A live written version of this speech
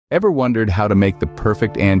Ever wondered how to make the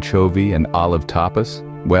perfect anchovy and olive tapas?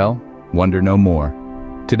 Well, wonder no more.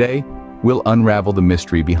 Today, we'll unravel the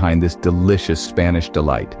mystery behind this delicious Spanish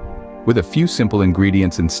delight. With a few simple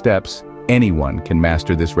ingredients and steps, anyone can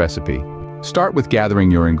master this recipe. Start with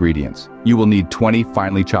gathering your ingredients. You will need 20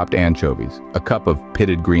 finely chopped anchovies, a cup of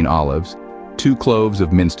pitted green olives, 2 cloves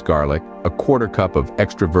of minced garlic, a quarter cup of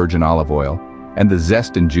extra virgin olive oil, and the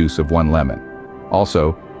zest and juice of 1 lemon.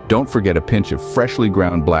 Also, don't forget a pinch of freshly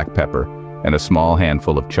ground black pepper and a small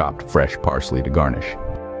handful of chopped fresh parsley to garnish.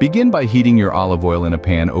 Begin by heating your olive oil in a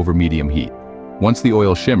pan over medium heat. Once the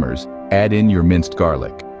oil shimmers, add in your minced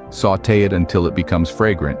garlic. Sauté it until it becomes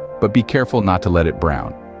fragrant, but be careful not to let it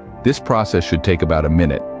brown. This process should take about a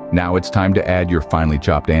minute. Now it's time to add your finely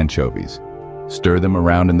chopped anchovies. Stir them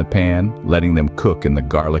around in the pan, letting them cook in the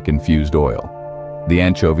garlic-infused oil. The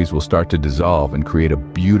anchovies will start to dissolve and create a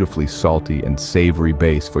beautifully salty and savory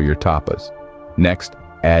base for your tapas. Next,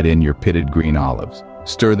 add in your pitted green olives.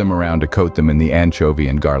 Stir them around to coat them in the anchovy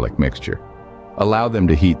and garlic mixture. Allow them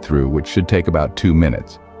to heat through, which should take about 2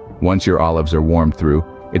 minutes. Once your olives are warmed through,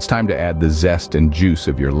 it's time to add the zest and juice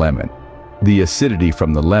of your lemon. The acidity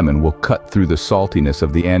from the lemon will cut through the saltiness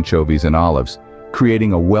of the anchovies and olives,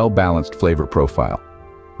 creating a well-balanced flavor profile.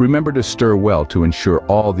 Remember to stir well to ensure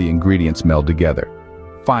all the ingredients meld together.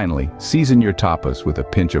 Finally, season your tapas with a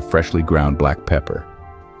pinch of freshly ground black pepper.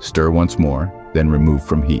 Stir once more, then remove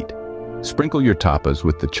from heat. Sprinkle your tapas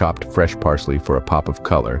with the chopped fresh parsley for a pop of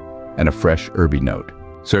color and a fresh herby note.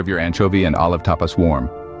 Serve your anchovy and olive tapas warm,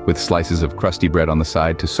 with slices of crusty bread on the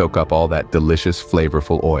side to soak up all that delicious,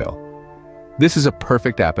 flavorful oil. This is a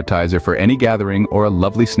perfect appetizer for any gathering or a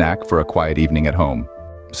lovely snack for a quiet evening at home.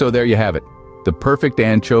 So there you have it, the perfect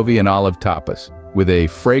anchovy and olive tapas. With a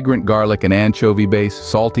fragrant garlic and anchovy base,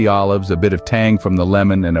 salty olives, a bit of tang from the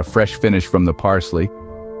lemon, and a fresh finish from the parsley,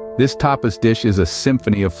 this tapas dish is a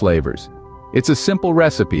symphony of flavors. It's a simple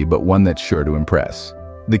recipe, but one that's sure to impress.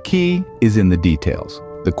 The key is in the details,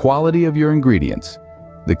 the quality of your ingredients,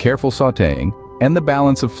 the careful sautéing, and the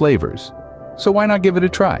balance of flavors. So why not give it a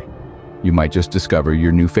try? You might just discover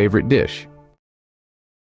your new favorite dish.